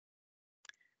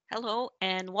Hello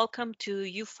and welcome to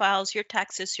You Files Your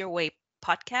Taxes Your Way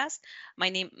podcast. My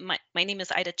name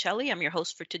is Ida Celli. I'm your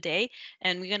host for today,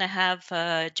 and we're going to have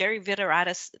Jerry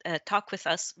Vitaratas talk with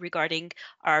us regarding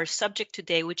our subject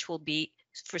today, which will be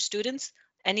for students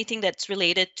anything that's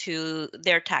related to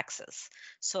their taxes.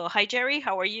 So, hi Jerry,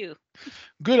 how are you?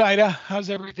 Good, Ida. How's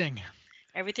everything?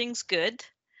 Everything's good.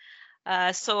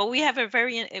 So we have a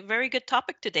very good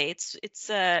topic today.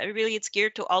 It's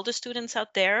geared to all the students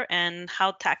out there and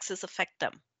how taxes affect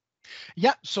them.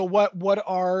 Yeah. So what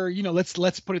are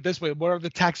let's put it this way. What are the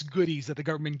tax goodies that the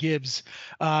government gives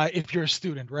if you're a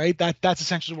student, right? That's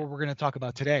essentially what we're going to talk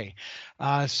about today.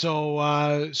 Let's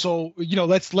start.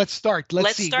 Let's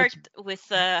Let's see. start What's with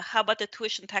how about the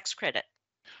tuition tax credit?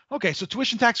 Okay, so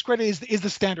tuition tax credit is the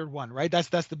standard one, right? That's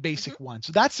the Hmm. basic one.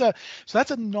 So that's a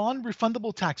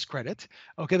non-refundable tax credit,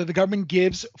 okay, that the government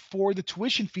gives for the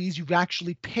tuition fees you've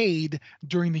actually paid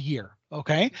during the year.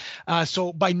 Okay,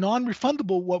 so by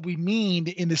non-refundable, what we mean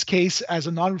in this case as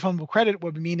a non-refundable credit,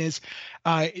 what we mean is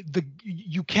the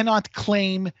you cannot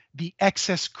claim the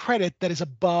excess credit that is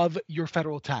above your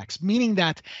federal tax, meaning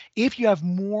that if you have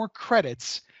more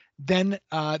credits than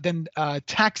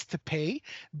tax to pay,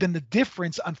 then the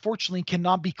difference unfortunately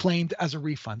cannot be claimed as a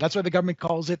refund. That's why the government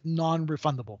calls it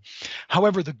non-refundable.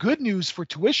 However, the good news for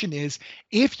tuition is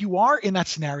if you are in that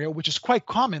scenario, which is quite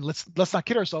common, let's not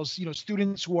kid ourselves.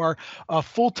 Students who are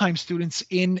full-time students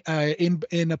in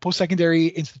a post-secondary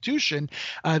institution,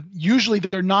 usually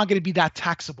they're not going to be that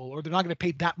taxable, or they're not going to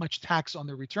pay that much tax on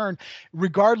their return,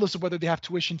 regardless of whether they have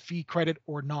tuition fee credit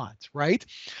or not, right?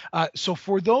 So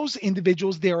for those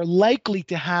individuals, they are likely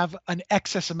to have an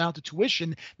excess amount of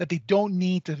tuition that they don't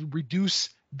need to reduce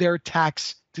their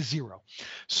tax to zero.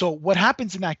 So what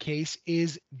happens in that case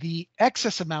is the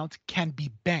excess amount can be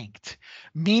banked,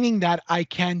 meaning that I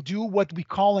can do what we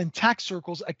call in tax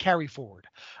circles a carry forward,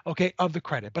 okay, of the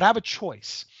credit. But I have a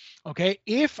choice, okay?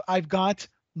 If I've got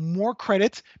more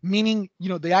credit, meaning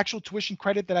the actual tuition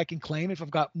credit that I can claim, if I've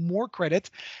got more credit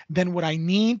than what I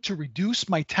need to reduce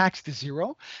my tax to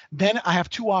zero, then I have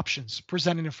two options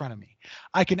presented in front of me.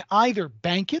 I can either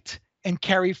bank it and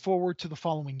carry it forward to the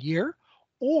following year,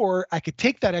 or I could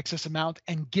take that excess amount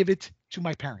and give it to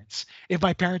my parents if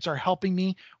my parents are helping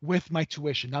me with my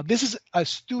tuition. Now, this is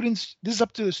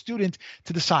up to the student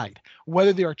to decide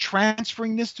whether they are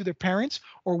transferring this to their parents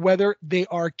or whether they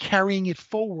are carrying it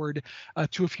forward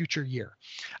to a future year.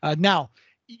 Now,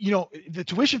 the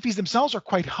tuition fees themselves are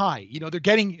quite high. They're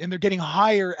getting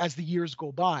higher as the years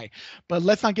go by. But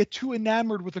let's not get too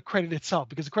enamored with the credit itself,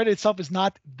 because the credit itself is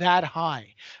not that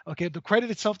high. Okay, the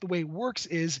credit itself, the way it works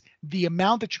is the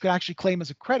amount that you can actually claim as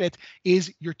a credit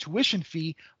is your tuition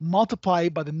fee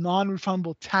multiplied by the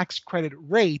non-refundable tax credit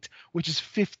rate, which is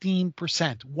 15%,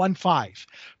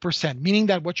 15%, meaning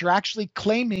that what you're actually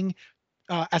claiming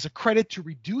as a credit to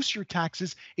reduce your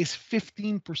taxes is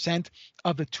 15%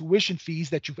 of the tuition fees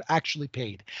that you've actually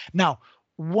paid. Now,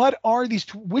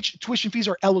 which tuition fees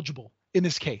are eligible in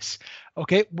this case?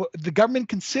 Okay, the government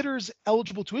considers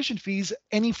eligible tuition fees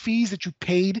any fees that you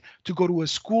paid to go to a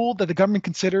school that the government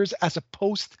considers as a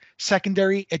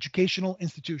post-secondary educational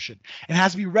institution and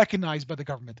has to be recognized by the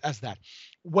government as that.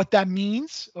 What that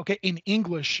means, okay, in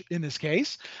English in this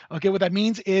case, okay, what that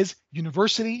means is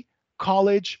university,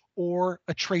 college, or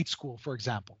a trade school, for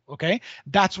example. Okay,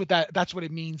 that's what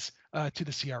it means to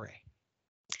the CRA.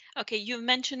 Okay, you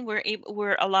mentioned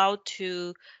we're allowed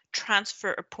to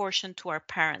transfer a portion to our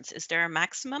parents. Is there a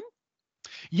maximum?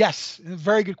 Yes,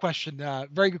 very good question.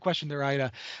 Very good question there,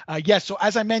 Ida. Yes, so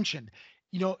as I mentioned,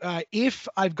 if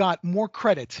I've got more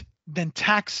credit than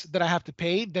tax that I have to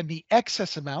pay, then the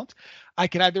excess amount, I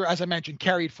can either, as I mentioned,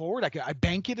 carry it forward. I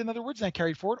bank it, in other words, and I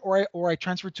carry it forward, or I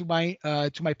transfer it to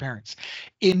my parents.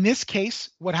 In this case,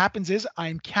 what happens is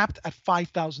I'm capped at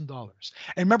 $5,000.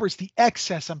 And remember, it's the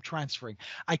excess I'm transferring.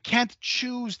 I can't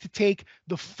choose to take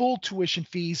the full tuition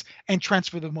fees and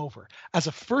transfer them over. As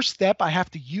a first step, I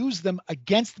have to use them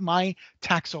against my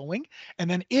tax owing. And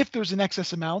then if there's an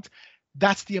excess amount,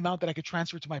 that's the amount that I could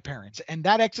transfer to my parents. And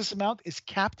that excess amount is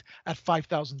capped at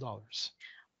 $5,000.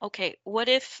 Okay, what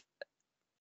if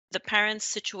the parents'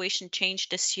 situation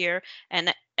changed this year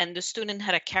and the student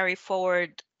had a carry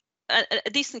forward, a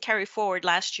decent carry forward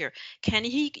last year? Can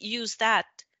he use that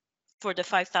for the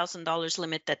 $5,000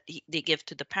 limit that they give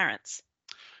to the parents?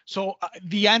 So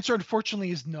the answer,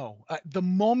 unfortunately, is no. The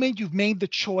moment you've made the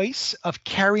choice of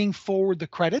carrying forward the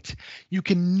credit, you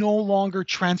can no longer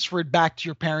transfer it back to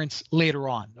your parents later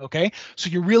on. Okay, so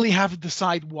you really have to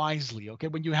decide wisely. Okay,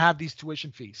 when you have these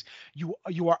tuition fees, you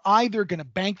are either going to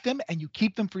bank them and you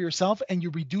keep them for yourself and you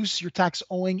reduce your tax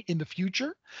owing in the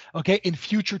future. Okay, in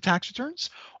future tax returns,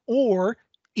 or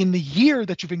in the year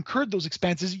that you've incurred those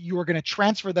expenses, you are going to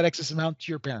transfer that excess amount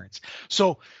to your parents.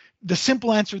 So the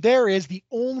simple answer there is the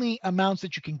only amounts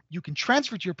that you can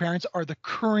transfer to your parents are the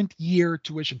current year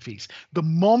tuition fees. The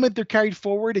moment they're carried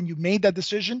forward and you made that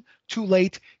decision, too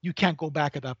late, you can't go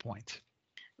back at that point.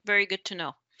 Very good to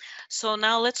know. So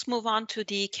now let's move on to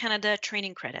the Canada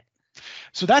Training Credit.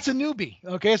 So that's a newbie.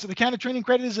 Okay, so the Canada Training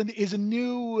Credit is a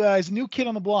new kid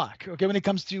on the block. Okay, when it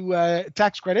comes to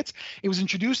tax credits, it was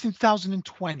introduced in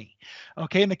 2020.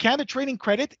 Okay, and the Canada Training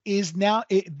Credit is now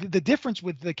the difference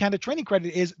with the Canada Training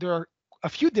Credit is there are a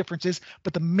few differences,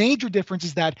 but the major difference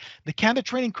is that the Canada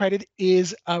Training Credit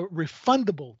is a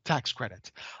refundable tax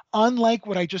credit, unlike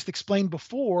what I just explained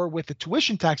before with the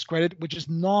tuition tax credit, which is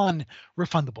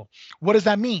non-refundable. What does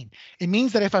that mean? It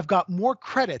means that if I've got more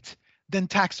credit than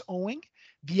tax owing,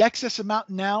 the excess amount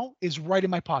now is right in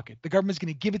my pocket. The government's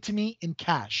going to give it to me in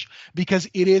cash because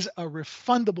it is a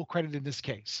refundable credit in this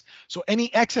case. So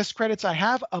any excess credits I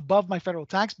have above my federal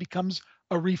tax becomes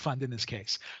a refund in this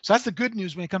case. So that's the good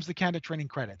news when it comes to Canada Training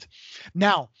Credit.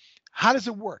 Now, how does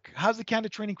it work? How does the Canada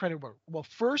Training Credit work? Well,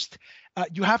 first,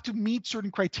 you have to meet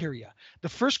certain criteria. The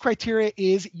first criteria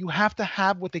is you have to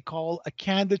have what they call a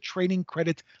Canada Training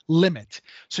Credit limit.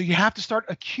 So you have to start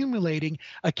accumulating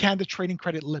a Canada Training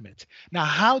Credit limit. Now,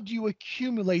 how do you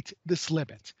accumulate this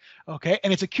limit? Okay,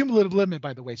 and it's a cumulative limit,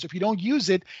 by the way. So if you don't use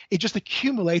it, it just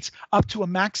accumulates up to a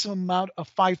maximum amount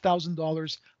of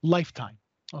 $5,000 lifetime.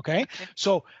 Okay,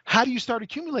 so how do you start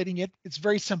accumulating it? It's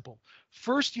very simple.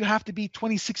 First, you have to be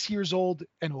 26 years old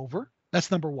and over.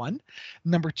 That's number one.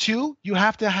 Number two, you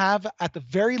have to have at the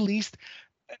very least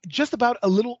just about a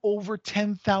little over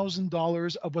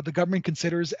 $10,000 of what the government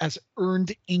considers as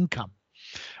earned income.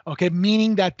 Okay,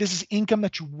 meaning that this is income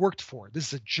that you worked for.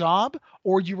 This is a job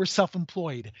or you were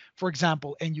self-employed, for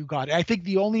example, and you got it. I think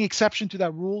the only exception to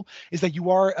that rule is that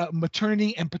you are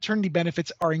maternity and paternity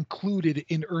benefits are included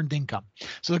in earned income.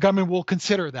 So the government will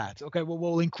consider that. Okay,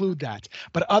 we'll include that.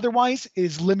 But otherwise, it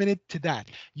is limited to that.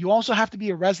 You also have to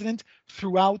be a resident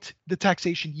throughout the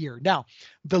taxation year. Now,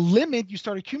 the limit, you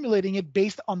start accumulating it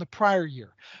based on the prior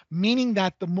year, meaning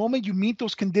that the moment you meet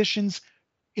those conditions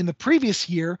in the previous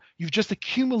year, you've just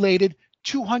accumulated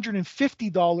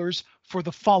 $250 for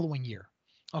the following year.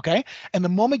 Okay. And the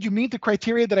moment you meet the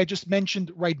criteria that I just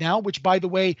mentioned right now, which by the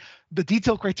way, the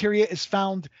detailed criteria is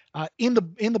found in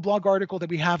the blog article that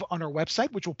we have on our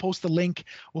website, which we'll post the link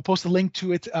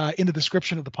to it in the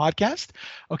description of the podcast.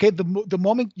 Okay. The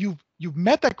moment you've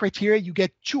met that criteria, you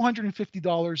get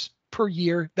 $250 per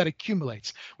year that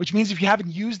accumulates, which means if you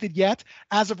haven't used it yet,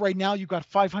 as of right now, you've got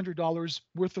 $500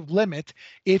 worth of limit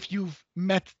if you've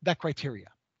met that criteria.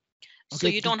 Okay. So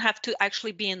you don't have to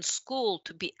actually be in school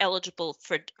to be eligible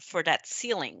for that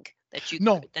ceiling that you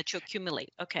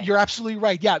accumulate. Okay. You're absolutely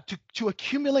right. Yeah, to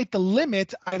accumulate the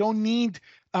limit, I don't need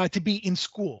to be in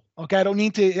school. Okay, I don't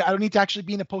need to actually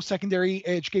be in a post-secondary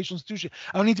educational institution.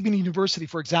 I don't need to be in a university,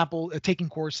 for example, taking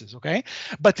courses. Okay,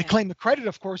 but to claim the credit,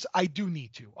 of course, I do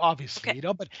need to, obviously. Okay.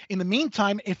 But in the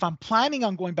meantime, if I'm planning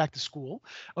on going back to school,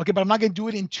 okay, but I'm not going to do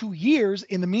it in 2 years.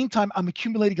 In the meantime, I'm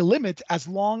accumulating a limit as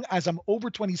long as I'm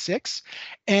over 26,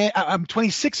 and I'm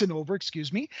 26 and over,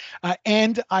 excuse me,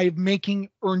 and I'm making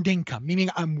earned income, meaning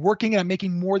I'm working and I'm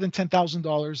making more than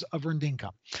 $10,000 of earned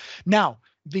income. Now,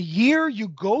 the year you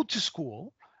go to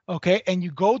school, okay, and you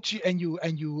go to and you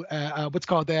and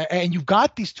you've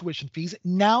got these tuition fees,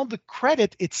 now the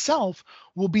credit itself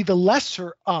will be the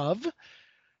lesser of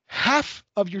half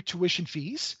of your tuition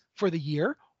fees for the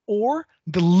year, or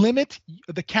the limit,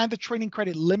 the Canada Training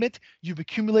Credit limit you've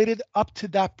accumulated up to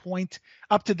that point,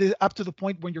 up to the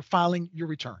point when you're filing your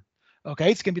return. Okay,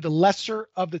 it's going to be the lesser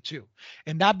of the two,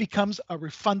 and that becomes a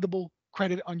refundable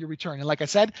credit on your return. And like I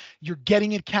said, you're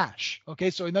getting it cash. Okay,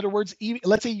 so in other words,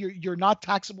 let's say you're not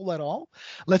taxable at all.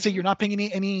 Let's say you're not paying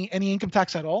any income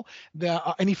tax at all,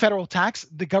 any federal tax.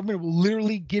 The government will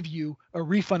literally give you a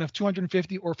refund of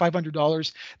 $250 or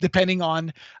 $500, depending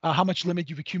on how much limit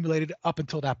you've accumulated up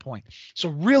until that point. So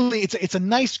really, it's a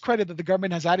nice credit that the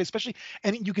government has added, especially,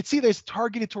 and you can see that it's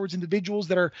targeted towards individuals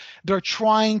that are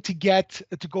trying to get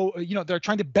to go, they're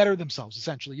trying to better themselves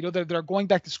essentially. They're going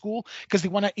back to school because they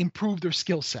want to improve their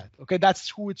skill set. Okay, that's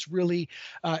who it's really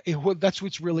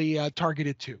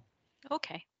targeted to.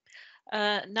 Okay.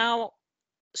 Now,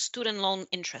 student loan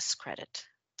interest credit.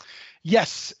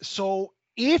 Yes. So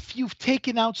if you've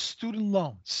taken out student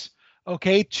loans,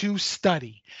 okay, to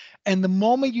study, And the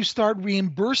moment you start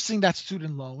reimbursing that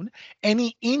student loan,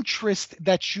 any interest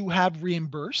that you have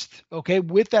reimbursed, okay,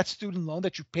 with that student loan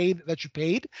that you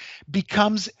paid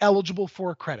becomes eligible for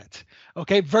a credit.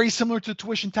 Okay, very similar to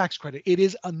tuition tax credit. It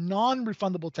is a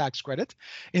non-refundable tax credit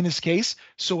in this case.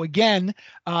 So again,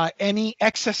 any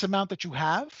excess amount that you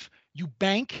have, you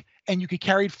bank and you can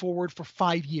carry it forward for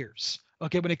 5 years.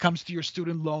 Okay, when it comes to your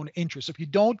student loan interest. So if you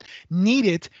don't need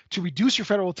it to reduce your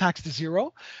federal tax to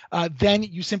zero, then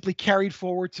you simply carry it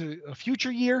forward to a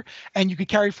future year, and you can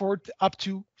carry it forward up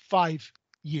to 5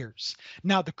 years.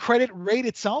 Now, the credit rate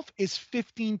itself is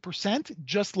 15%,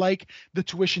 just like the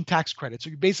tuition tax credit.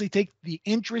 So you basically take the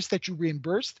interest that you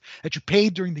reimbursed, that you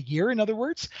paid during the year, in other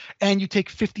words, and you take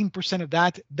 15% of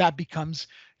that. That becomes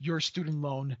your student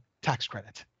loan tax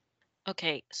credit.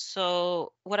 Okay,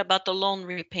 so what about the loan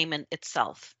repayment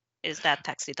itself? Is that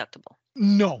tax deductible?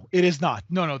 No, it is not.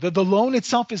 No. The loan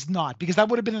itself is not, because that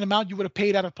would have been an amount you would have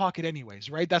paid out of pocket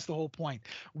anyways, right? That's the whole point.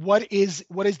 What is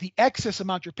the excess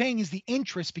amount you're paying is the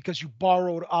interest, because you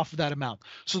borrowed off of that amount.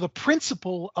 So the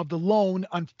principal of the loan,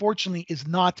 unfortunately, is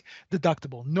not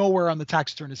deductible. Nowhere on the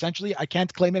tax return. Essentially, I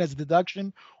can't claim it as a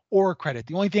deduction or a credit.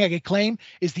 The only thing I can claim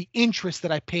is the interest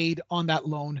that I paid on that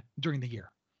loan during the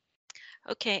year.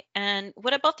 Okay, and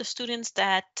what about the students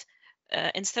that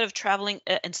instead of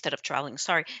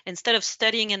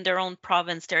studying in their own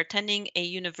province, they're attending a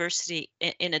university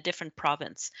in a different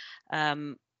province?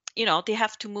 They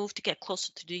have to move to get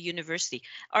closer to the university.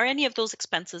 Are any of those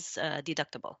expenses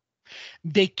deductible?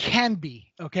 They can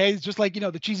be, okay? It's just like,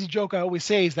 the cheesy joke I always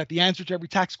say is that the answer to every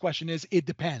tax question is it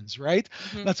depends, right?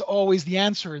 Mm-hmm. That's always the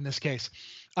answer in this case.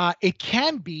 It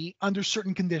can be under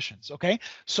certain conditions, okay?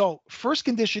 So first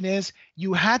condition is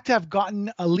you had to have gotten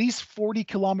at least 40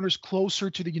 kilometers closer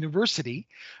to the university,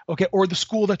 okay, or the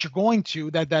school that you're going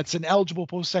to, that's an eligible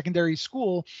post-secondary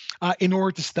school, in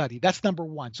order to study. That's number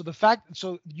one.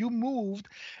 So you moved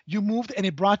and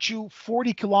it brought you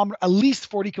at least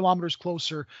 40 kilometers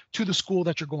closer to the school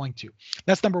that you're going to.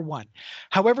 That's number one.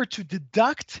 However, to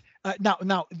deduct now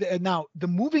the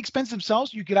moving expenses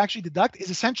themselves, you could actually deduct is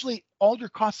essentially all your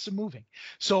costs of moving.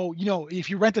 So if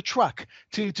you rent a truck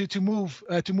to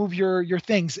move your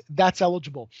things, that's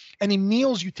eligible. Any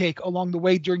meals you take along the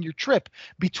way during your trip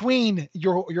between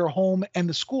your home and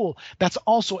the school, that's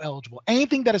also eligible.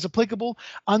 Anything that is applicable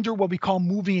under what we call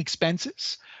moving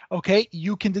expenses, okay,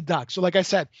 you can deduct. So like I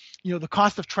said, the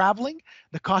cost of traveling,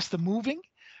 the cost of moving,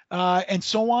 and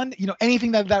so on,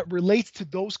 anything that relates to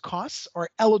those costs are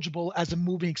eligible as a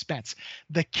moving expense.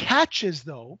 The catch is,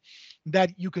 though,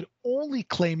 that you could only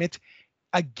claim it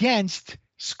against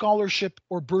scholarship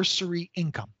or bursary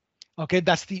income. Okay,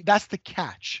 that's the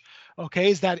catch. Okay,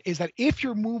 is that if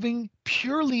you're moving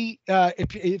purely,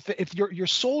 if your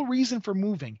sole reason for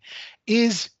moving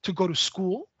is to go to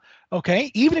school,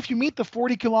 okay, even if you meet the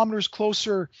 40 kilometers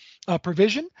closer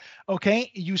provision,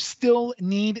 okay, you still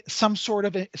need some sort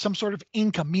of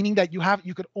income, meaning that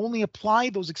you could only apply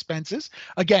those expenses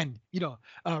again,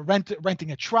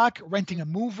 renting a truck, renting a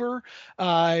mover,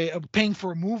 paying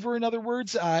for a mover, in other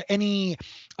words, any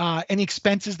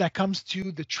expenses that comes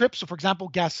to the trip. So for example,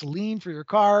 gasoline for your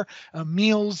car,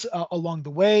 meals along the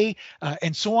way,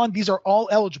 and so on. These are all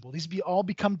eligible. These all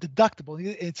become deductible.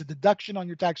 It's a deduction on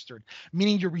your tax return,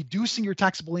 meaning you're reducing your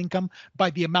taxable income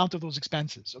by the amount of those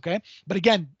expenses, okay? But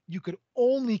again, you could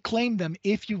only claim them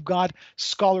if you've got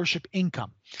scholarship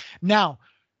income. Now,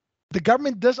 the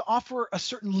government does offer a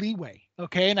certain leeway,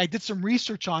 okay? And I did some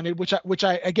research on it, which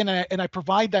I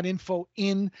provide that info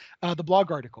in the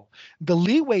blog article. The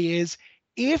leeway is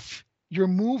if you're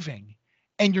moving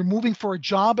and you're moving for a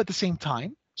job at the same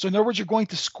time. So in other words, you're going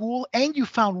to school and you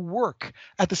found work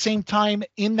at the same time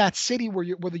in that city where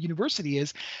the university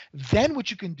is, then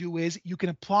what you can do is you can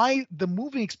apply the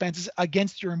moving expenses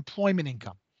against your employment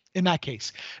income in that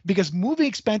case. Because moving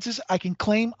expenses I can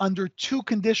claim under two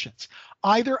conditions.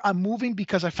 Either I'm moving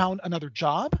because I found another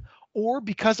job or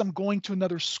because I'm going to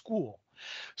another school.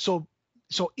 So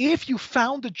if you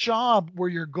found a job where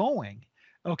you're going,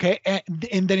 okay, and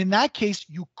then in that case,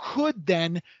 you could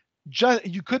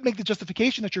make the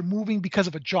justification that you're moving because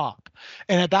of a job,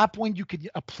 and at that point you could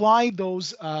apply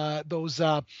those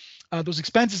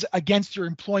expenses against your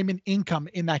employment income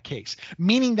in that case,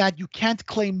 meaning that you can't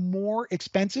claim more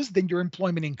expenses than your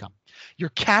employment income. You're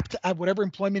capped at whatever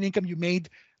employment income you made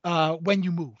when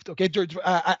you moved, okay,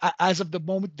 as of the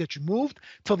moment that you moved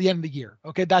till the end of the year,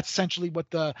 okay. That's essentially what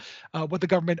the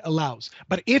government allows.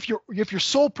 But if your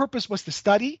sole purpose was to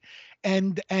study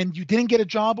and you didn't get a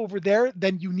job over there,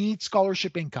 then you need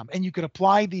scholarship income, and you could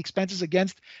apply the expenses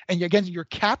against, and again, you're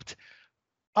capped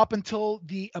up until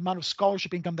the amount of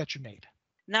scholarship income that you made.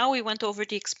 Now we went over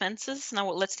the expenses. Now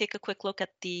let's take a quick look at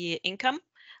the income,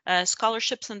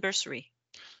 scholarships and bursary.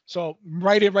 So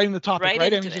right in the topic, Right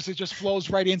right? I into mean, it. it just flows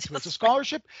right into it. So Just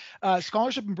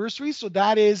scholarship and bursary. So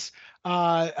that is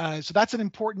so that's an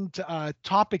important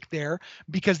topic there,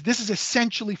 because this is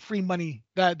essentially free money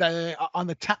that on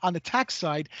the tax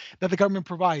side that the government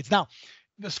provides. Now,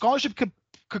 the scholarship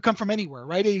could come from anywhere,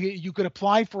 right? You could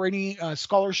apply for any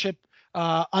scholarship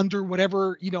under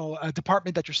whatever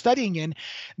department that you're studying in.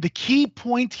 The key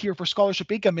point here for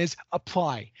scholarship income is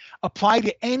apply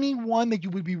to anyone that you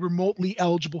would be remotely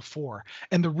eligible for.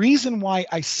 And the reason why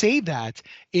I say that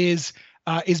is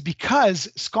because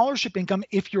scholarship income,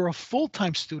 if you're a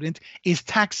full-time student, is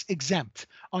tax exempt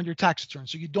on your tax return.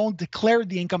 So you don't declare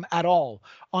the income at all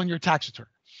on your tax return.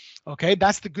 Okay,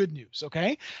 that's the good news.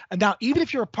 Okay, and now even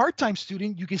if you're a part-time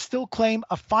student, you can still claim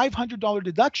a $500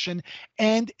 deduction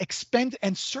and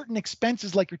certain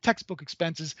expenses like your textbook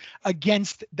expenses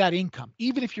against that income,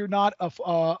 even if you're not a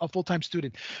full-time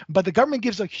student. But the government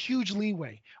gives a huge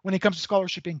leeway when it comes to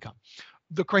scholarship income.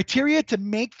 The criteria to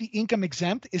make the income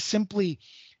exempt is simply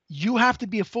you have to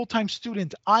be a full-time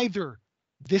student either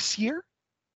this year,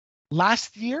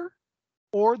 last year,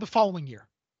 or the following year.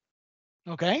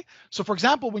 Okay, so for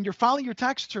example, when you're filing your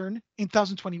tax return in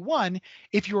 2021,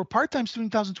 if you're a part-time student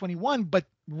in 2021, but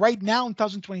right now in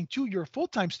 2022, you're a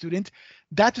full-time student,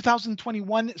 that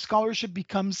 2021 scholarship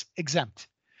becomes exempt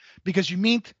because you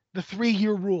meet the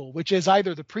 3-year rule, which is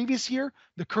either the previous year,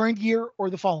 the current year,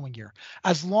 or the following year.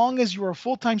 As long as you're a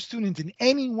full-time student in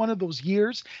any one of those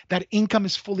years, that income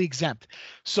is fully exempt.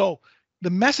 So the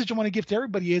message I want to give to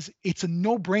everybody is it's a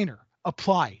no-brainer.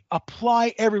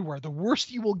 Apply everywhere. The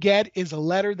worst you will get is a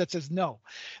letter that says no.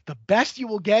 The best you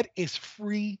will get is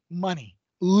free money.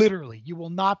 Literally, you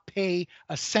will not pay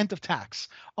a cent of tax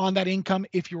on that income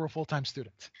if you're a full-time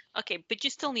student. Okay, but you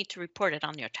still need to report it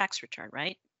on your tax return,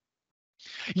 right?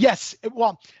 Yes.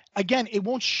 Well, again, it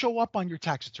won't show up on your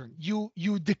tax return. You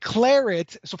declare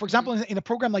it. So, for example, in a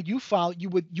program like UFile, you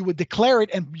would declare it,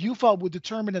 and UFile would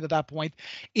determine it at that point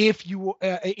if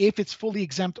it's fully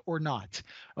exempt or not.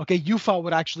 Okay, UFile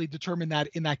would actually determine that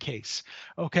in that case.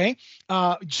 Okay,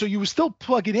 so you would still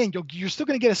plug it in. You're still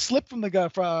going to get a slip from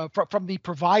the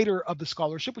provider of the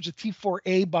scholarship, which is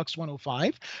T4A Bucks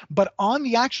 105, but on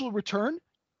the actual return,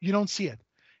 you don't see it.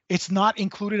 It's not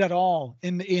included at all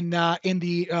in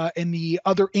the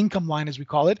other income line, as we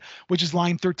call it, which is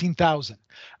line 13,000.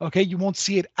 Okay, you won't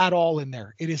see it at all in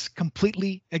there. It is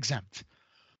completely exempt.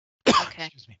 Okay.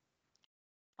 Excuse me.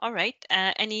 All right.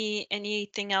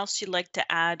 Anything else you'd like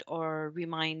to add or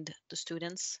remind the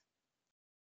students?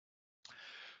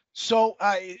 So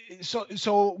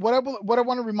what I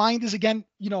want to remind is, again,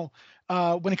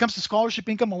 when it comes to scholarship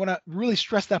income, I want to really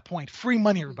stress that point. Free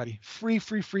money, everybody. Free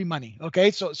money.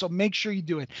 Okay. So make sure you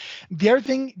do it. The other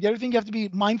thing you have to be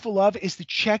mindful of is to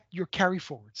check your carry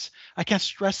forwards. I can't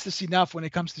stress this enough when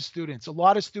it comes to students. A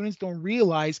lot of students don't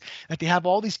realize that they have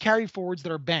all these carry forwards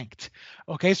that are banked.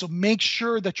 Okay. So make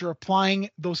sure that you're applying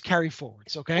those carry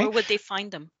forwards. Okay. Where would they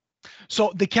find them?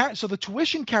 So the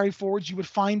tuition carry forwards, you would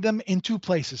find them in two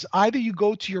places. Either you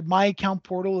go to your My Account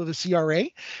portal of the CRA,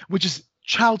 which is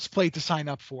child's play to sign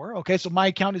up for. Okay, so My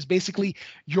Account is basically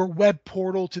your web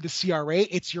portal to the CRA.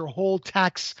 It's your whole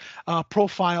tax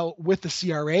profile with the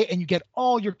CRA, and you get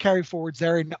all your carry forwards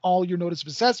there and all your notice of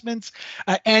assessments,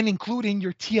 and including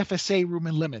your TFSA room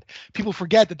and limit. People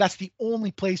forget that that's the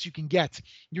only place you can get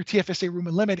your TFSA room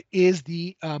and limit is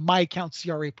the My Account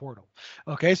CRA portal.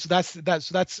 Okay, so that's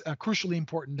crucially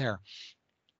important there.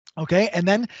 Okay, and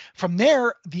then from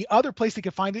there, the other place they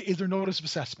can find it is their notice of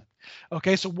assessment.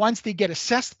 Okay, so once they get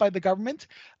assessed by the government,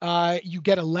 you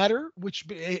get a letter which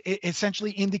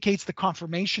essentially indicates the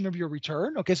confirmation of your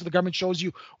return. Okay, so the government shows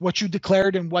you what you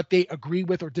declared and what they agree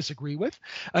with or disagree with.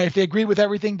 If they agree with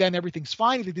everything, then everything's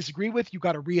fine. If they disagree with, you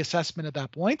got a reassessment at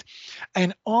that point.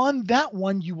 And on that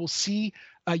one, you will see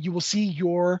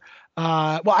your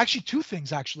well, actually two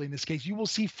things actually in this case. You will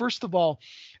see first of all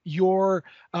your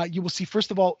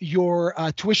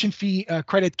tuition fee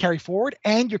credit carry forward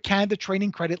and your Canada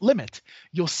training credit limit.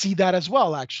 You'll see that as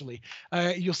well. Actually,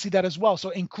 you'll see that as well. So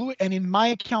in My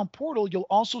Account portal, you'll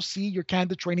also see your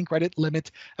Canada training credit limit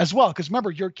as well. Because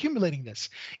remember, you're accumulating this.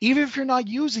 Even if you're not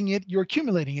using it, you're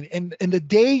accumulating it. And the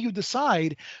day you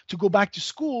decide to go back to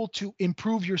school to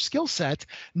improve your skill set,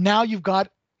 now you've got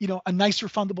a nice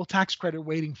refundable tax credit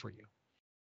waiting for you.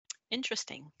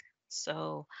 Interesting.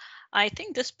 So I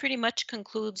think this pretty much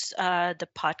concludes the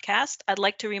podcast. I'd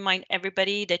like to remind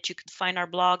everybody that you can find our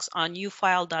blogs on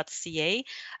ufile.ca,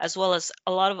 as well as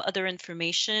a lot of other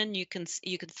information. You can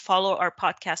follow our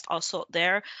podcast also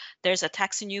there. There's a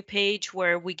Taxing You page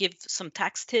where we give some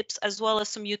tax tips, as well as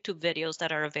some YouTube videos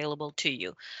that are available to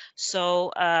you. So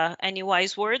any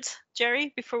wise words,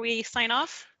 Jerry, before we sign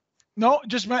off? No,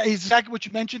 just exactly what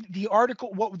you mentioned. The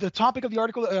article, what the topic of the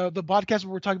article, the podcast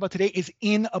we're talking about today is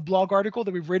in a blog article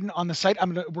that we've written on the site.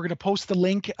 We're gonna post the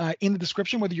link in the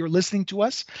description, whether you're listening to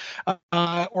us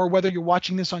or whether you're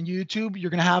watching this on YouTube. You're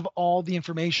gonna have all the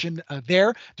information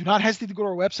there. Do not hesitate to go to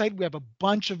our website. We have a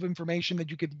bunch of information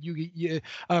that you could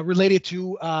related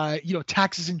to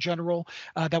taxes in general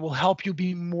that will help you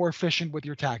be more efficient with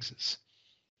your taxes.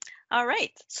 All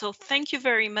right. So thank you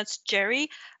very much, Jerry.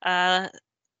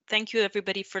 Thank you,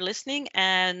 everybody, for listening,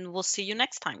 and we'll see you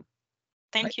next time.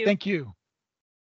 Thank you. Thank you.